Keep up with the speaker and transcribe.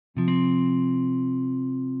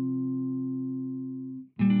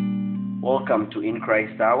Welcome to In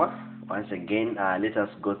Christ Hour. Once again, let us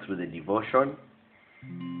go through the devotion.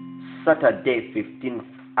 Saturday, 15th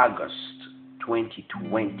August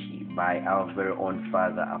 2020, by our very own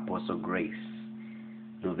Father, Apostle Grace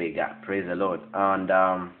Lubega. Praise the Lord. And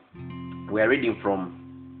we are reading from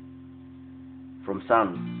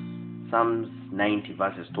Psalms 90,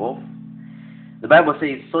 verses 12. The Bible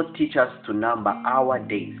says, "So teach us to number our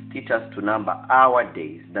days. Teach us to number our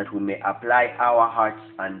days, that we may apply our hearts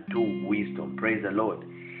unto wisdom." Praise the Lord.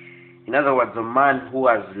 In other words, a man who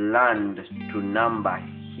has learned to number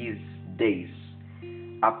his days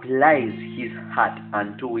applies his heart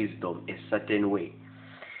unto wisdom a certain way.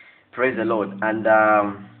 Praise the Lord. And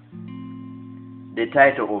the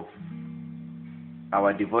title of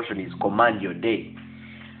our devotion is "Command Your Day."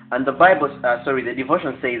 And the the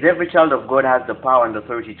devotion says, every child of God has the power and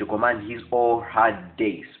authority to command his or her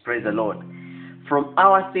days. Praise the Lord. From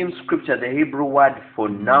our theme scripture, the Hebrew word for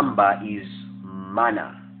number is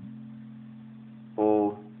manna,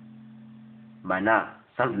 or mana,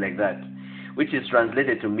 something like that, which is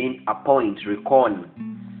translated to mean appoint, reckon,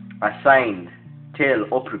 assign, tell,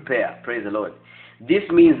 or prepare. Praise the Lord. This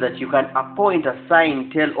means that you can appoint, assign,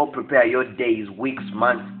 tell, or prepare your days, weeks,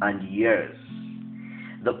 months, and years.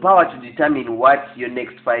 The power to determine what your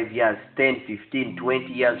next 5 years, 10, 15,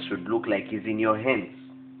 20 years should look like is in your hands.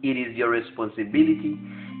 It is your responsibility.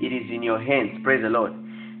 It is in your hands. Praise the Lord.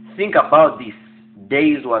 Think about this.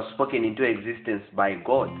 Days were spoken into existence by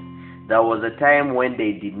God. There was a time when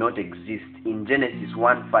they did not exist. In Genesis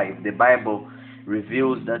 1:5, the Bible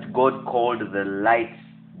reveals that God called the light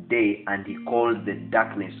day and he called the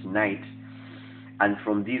darkness night. And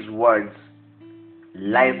from these words,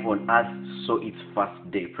 life on earth saw its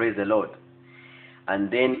first day. Praise the Lord. And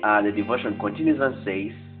then the devotion continues and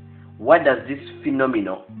says, what does this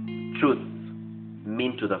phenomenal truth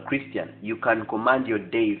mean to the Christian? You can command your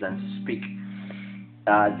days and speak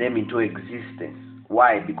them into existence.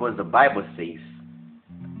 Why? Because the Bible says,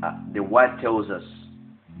 the word tells us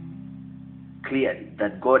clearly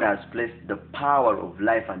that God has placed the power of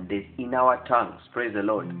life and death in our tongues. Praise the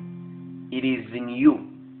Lord. It is in you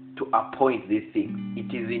to appoint these things.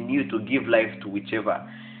 It is in you to give life to whichever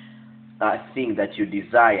thing that you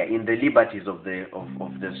desire, in the liberties of the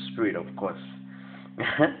Spirit, of course.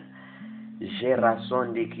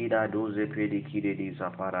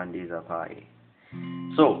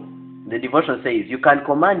 So the devotion says, you can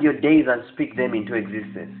command your days and speak them into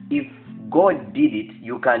existence. If God did it,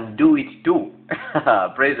 you can do it too.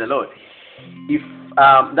 Praise the Lord. If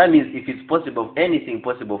that means if it's possible, anything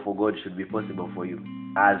possible for God should be possible for you,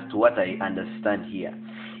 as to what I understand here.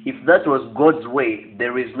 If that was God's way,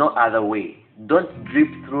 there is no other way. Don't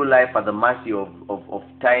drift through life at the mercy of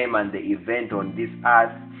time and the event on this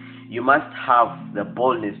earth. You must have the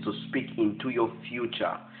boldness to speak into your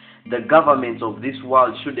future. The governments of this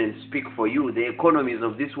world shouldn't speak for you. The economies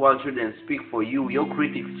of this world shouldn't speak for you. Your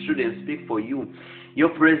critics shouldn't speak for you. Your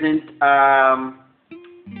present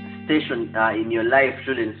station in your life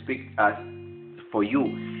shouldn't speak for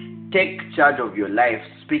you. Take charge of your life.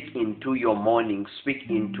 Speak into your morning. Speak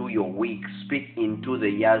into your week. Speak into the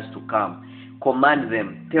years to come. Command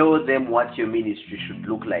them. Tell them what your ministry should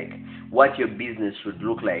look like, what your business should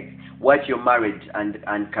look like, what your marriage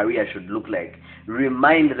and career should look like.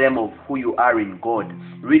 Remind them of who you are in God.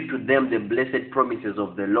 Read to them the blessed promises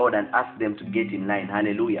of the Lord and ask them to get in line.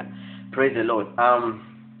 Hallelujah. Praise the Lord.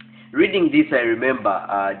 Reading this, I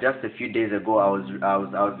remember just a few days ago, I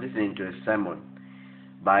was listening to a sermon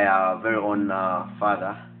by our very own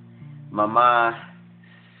father, Mama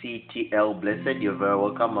CTL Blessed. You're very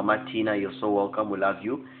welcome. Mama Tina, you're so welcome. We love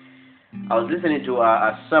you. I was listening to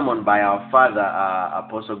a sermon by our father,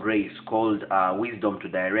 Apostle Grace, called Wisdom to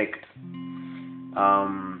Direct.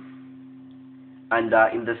 And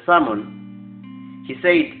in the sermon, he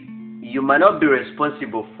said, you might not be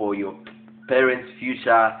responsible for your parents'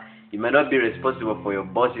 future. You may not be responsible for your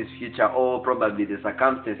boss's future, or probably the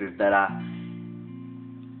circumstances that are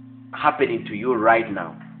happening to you right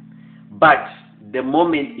now. But the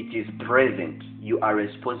moment it is present, you are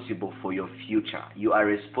responsible for your future. You are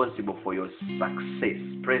responsible for your success.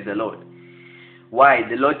 Praise the Lord. Why?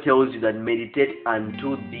 The Lord tells you that meditate on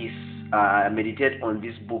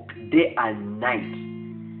this book day and night.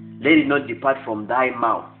 Let it not depart from thy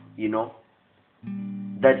mouth. You know.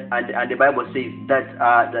 That and the Bible says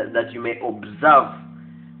that you may observe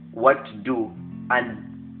what to do, and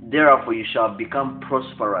therefore you shall become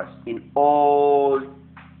prosperous in all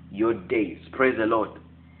your days. Praise the Lord.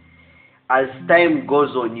 As time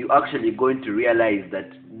goes on, you're actually going to realize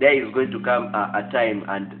that there is going to come a time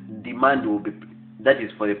and demand will be, that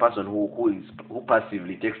is for the person who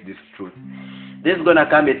passively takes this truth. There's gonna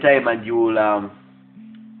come a time and you will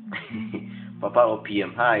Papa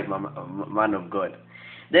OPM, hi man of God.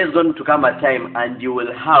 There's going to come a time and you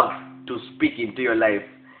will have to speak into your life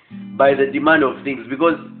by the demand of things,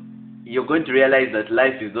 because you're going to realize that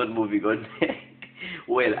life is not moving on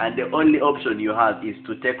well, and the only option you have is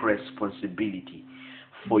to take responsibility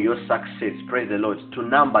for your success. Praise the Lord. To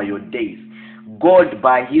number your days. God,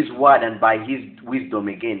 by his word and by his wisdom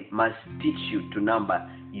again, must teach you to number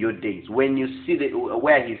your days. When you see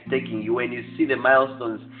where he's taking you, when you see the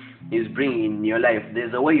milestones he's bringing in your life,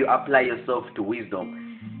 there's a way you apply yourself to wisdom.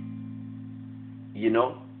 You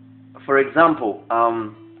know, for example,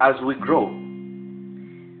 as we grow,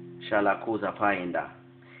 shalakuza paenda.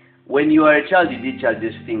 When you are a child, you did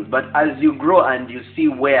childish things, but as you grow and you see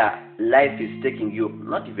where life is taking you,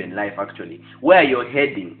 not even life actually, where you're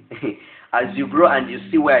heading, as you grow and you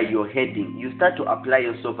see where you're heading, you start to apply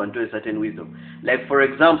yourself unto a certain wisdom. Like for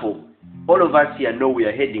example, all of us here know we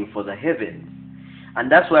are heading for the heavens, and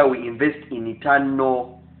that's why we invest in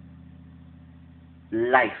eternal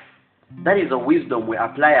life. That is a wisdom we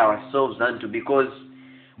apply ourselves unto, because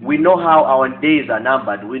we know how our days are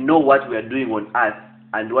numbered. We know what we are doing on earth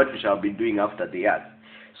and what we shall be doing after the earth.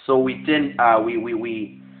 So we tend,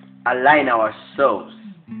 we align ourselves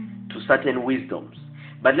to certain wisdoms.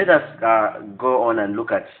 But let us go on and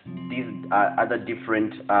look at these other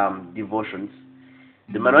different devotions.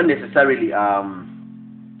 They might not necessarily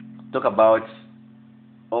talk about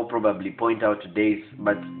or probably point out days,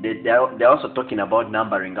 but they're also talking about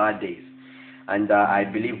numbering our days. And I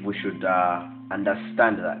believe we should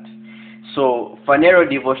understand that. So, Phaneroo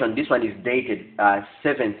devotion, this one is dated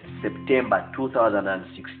 7th September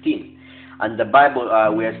 2016. And the Bible,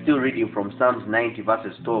 we are still reading from Psalms 90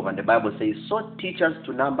 verses 12. And the Bible says, "So teach us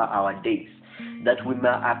to number our days, that we may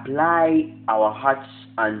apply our hearts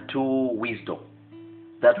unto wisdom."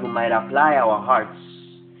 That we might apply our hearts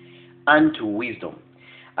unto wisdom.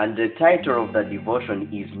 And the title of the devotion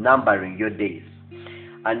is Numbering Your Days.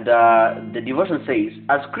 And the devotion says,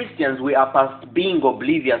 as Christians, we are past being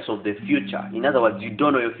oblivious of the future. In other words, you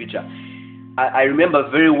don't know your future. I remember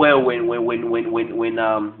very well when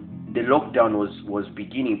the lockdown was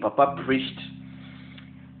beginning, Papa preached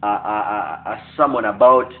a sermon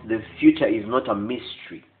about the future is not a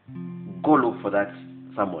mystery. Go look for that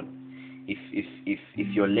sermon if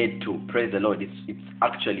you're led to. Praise the Lord. It's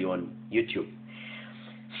actually on YouTube.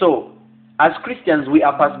 So, as Christians, we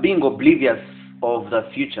are past being oblivious of the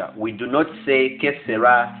future. We do not say "Que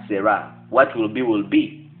sera, sera." What will be, will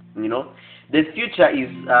be. You know, the future is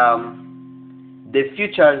the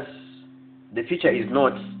future is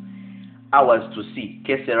not ours to see.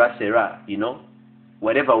 "Que sera, sera." You know,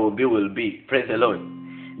 whatever will be, will be. Praise the Lord.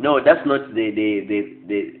 No, that's not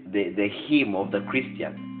the hymn of the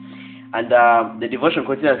Christian. And the devotion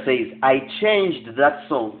continues, says, "I changed that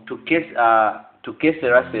song to "Que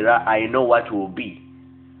sera, sera." I know what will be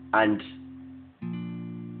and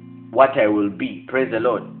what I will be. Praise the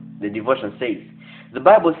Lord. The devotion says, the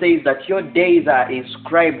Bible says that your days are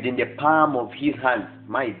inscribed in the palm of his hand.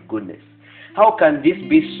 My goodness. How can this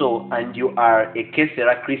be so and you are a "Que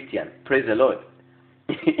sera" Christian? Praise the Lord.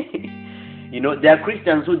 You know, there are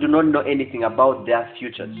Christians who do not know anything about their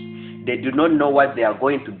futures. They do not know what they are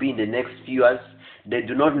going to be in the next few years. They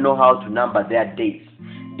do not know how to number their days.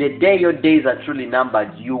 The day your days are truly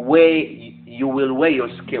numbered, you will weigh your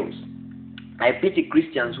scales. I pity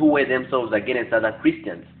Christians who weigh themselves against other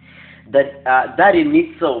Christians. That in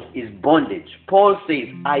itself is bondage. Paul says,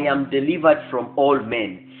 "I am delivered from all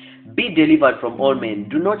men." Be delivered from all men.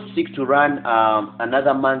 Do not seek to run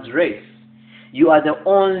another man's race. You are the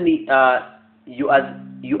only you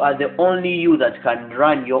are the only you that can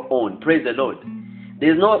run your own. Praise the Lord.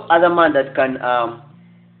 There is no other man that can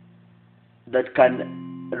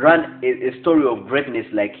run a story of greatness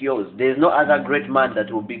like yours. There is no other great man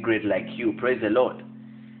that will be great like you. Praise the Lord.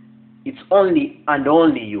 It's only and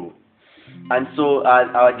only you. And so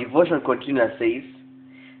our devotion continues, says,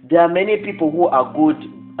 there are many people who are good,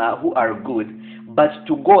 but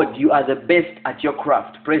to God you are the best at your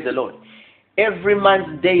craft. Praise the Lord. Every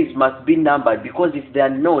man's days must be numbered, because if they are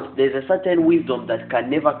not, there is a certain wisdom that can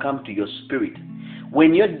never come to your spirit.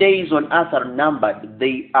 When your days on earth are numbered,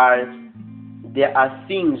 there are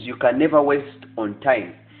things you can never waste on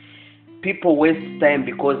time. People waste time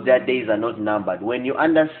because their days are not numbered. When you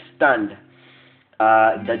understand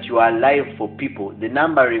that you are alive for people, the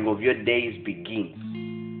numbering of your days begins.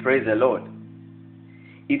 Praise the Lord.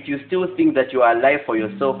 If you still think that you are alive for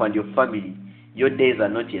yourself and your family, your days are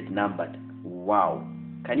not yet numbered. Wow.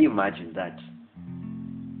 Can you imagine that?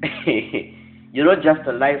 You're not just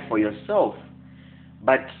alive for yourself,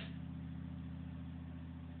 but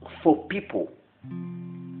for people.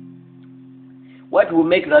 What will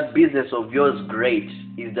make that business of yours great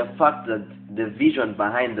is the fact that the vision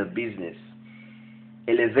behind the business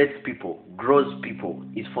elevates people, grows people,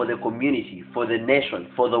 is for the community, for the nation,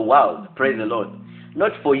 for the world. Praise the Lord.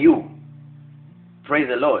 Not for you. Praise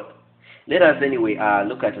the Lord. Let us anyway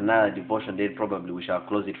look at another devotion, then probably we shall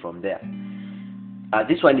close it from there.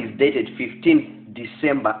 This one is dated 15th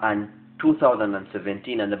December and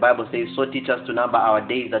 2017, and the Bible says, "So teach us to number our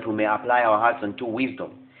days that we may apply our hearts unto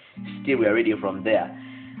wisdom." Still we are reading from there.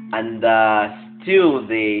 And still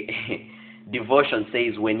the devotion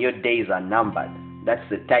says, "When your days are numbered." That's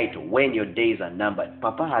the title, "When your days are numbered."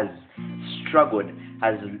 Papa has struggled,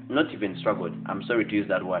 has not even struggled, I'm sorry to use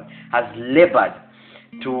that word, has labored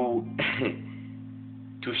to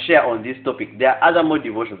to share on this topic. There are other more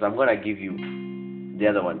devotions. I'm going to give you the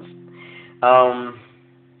other ones.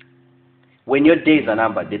 When your days are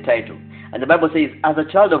numbered, the title. And the Bible says, as a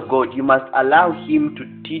child of God, you must allow Him to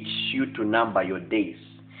teach you to number your days.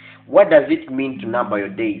 What does it mean to number your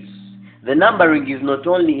days? The numbering is not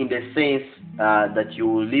only in the sense that you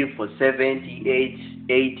will live for 70,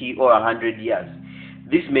 80, or 100 years.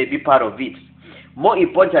 This may be part of it. More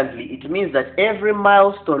importantly, it means that every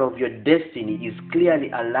milestone of your destiny is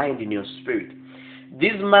clearly aligned in your spirit.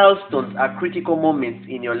 These milestones are critical moments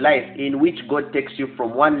in your life in which God takes you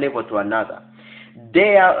from one level to another.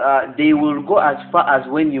 They will go as far as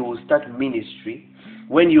when you will start ministry,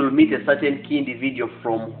 when you will meet a certain key individual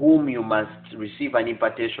from whom you must receive an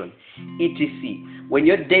impartation, etc. When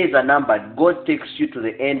your days are numbered, God takes you to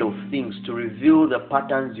the end of things to reveal the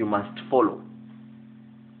patterns you must follow.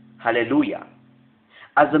 Hallelujah.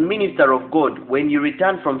 As a minister of God, when you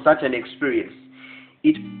return from such an experience,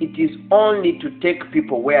 it is only to take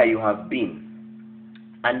people where you have been.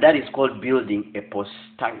 And that is called building a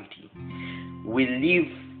posterity. We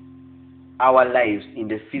live our lives in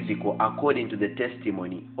the physical according to the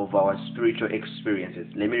testimony of our spiritual experiences.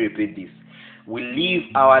 Let me repeat this. We live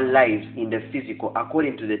our lives in the physical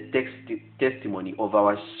according to the testimony of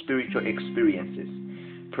our spiritual experiences.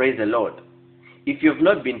 Praise the Lord. If you have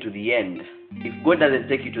not been to the end, if God doesn't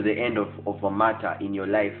take you to the end of a matter in your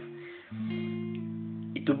life,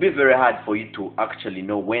 it will be very hard for you to actually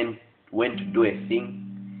know when to do a thing,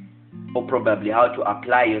 or probably how to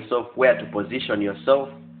apply yourself, where to position yourself,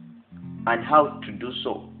 and how to do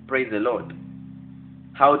so. Praise the Lord.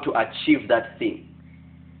 How to achieve that thing.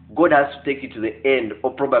 God has to take you to the end,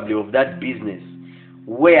 or probably of that business.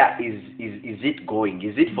 Where is it going?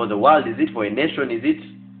 Is it for the world? Is it for a nation? Is it,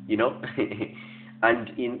 and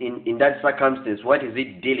in that circumstance, what is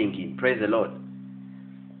it dealing in? Praise the Lord.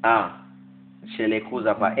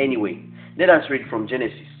 Anyway, let us read from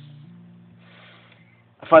Genesis.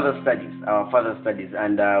 Our further studies,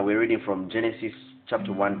 and we're reading from Genesis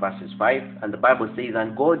chapter 1 verses 5, and the Bible says,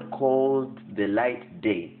 "And God called the light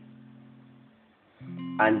day,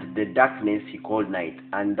 and the darkness He called night,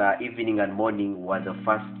 and evening and morning were the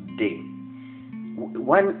first day."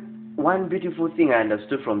 One beautiful thing I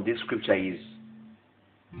understood from this scripture is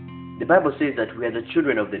the Bible says that we are the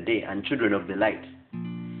children of the day and children of the light.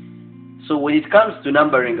 So when it comes to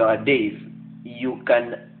numbering our days, you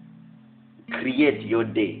can create your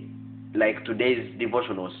day, like today's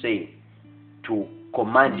devotion was saying, to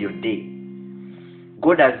command your day.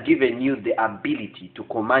 God has given you the ability to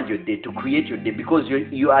command your day, to create your day, because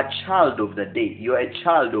you are a child of the day. You are a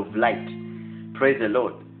child of light. Praise the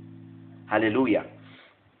Lord. Hallelujah.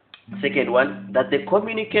 Second one, that the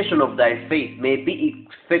communication of thy faith may be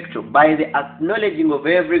effectual by the acknowledging of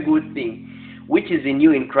every good thing which is in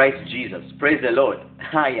you in Christ Jesus. Praise the Lord.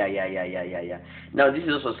 Now this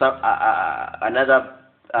is also another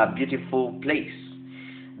beautiful place,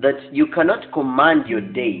 that you cannot command your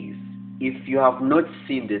days if you have not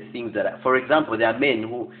seen the things that are. For example, there are men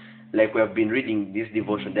who, like we have been reading this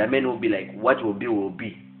devotion, there are men who will be like, what will be, will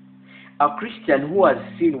be. A Christian who has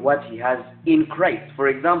seen what he has in Christ. For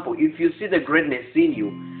example, if you see the greatness in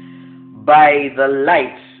you by the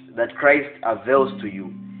light that Christ avails to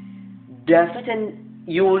you, there are certain,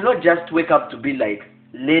 you will not just wake up to be like,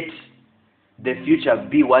 let the future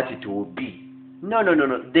be what it will be. No.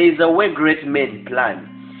 There is a way great men plan.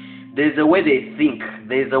 There is a way they think.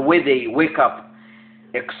 There is a way they wake up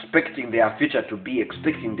expecting their future to be,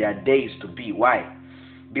 expecting their days to be. Why?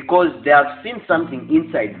 Because they have seen something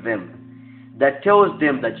inside them that tells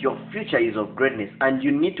them that your future is of greatness, and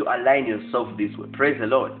you need to align yourself this way. Praise the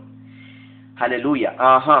Lord. Hallelujah.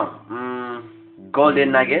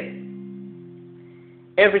 Golden nugget.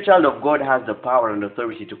 Every child of God has the power and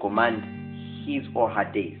authority to command his or her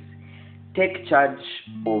days. Take charge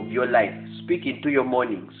of your life. Speak into your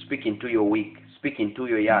morning. Speak into your week. Speak into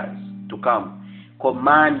your years to come.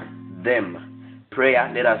 Command them.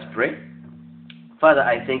 Prayer, let us pray. Father,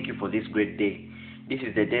 I thank you for this great day. This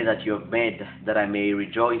is the day that you have made, that I may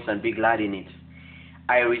rejoice and be glad in it.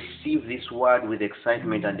 I receive this word with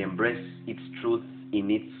excitement and embrace its truth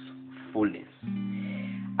in its fullness.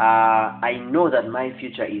 I know that my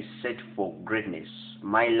future is set for greatness.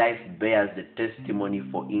 My life bears the testimony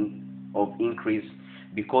of increase,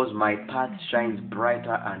 because my path shines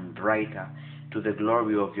brighter and brighter to the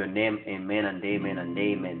glory of your name. Amen and amen and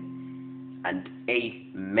amen and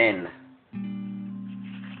amen.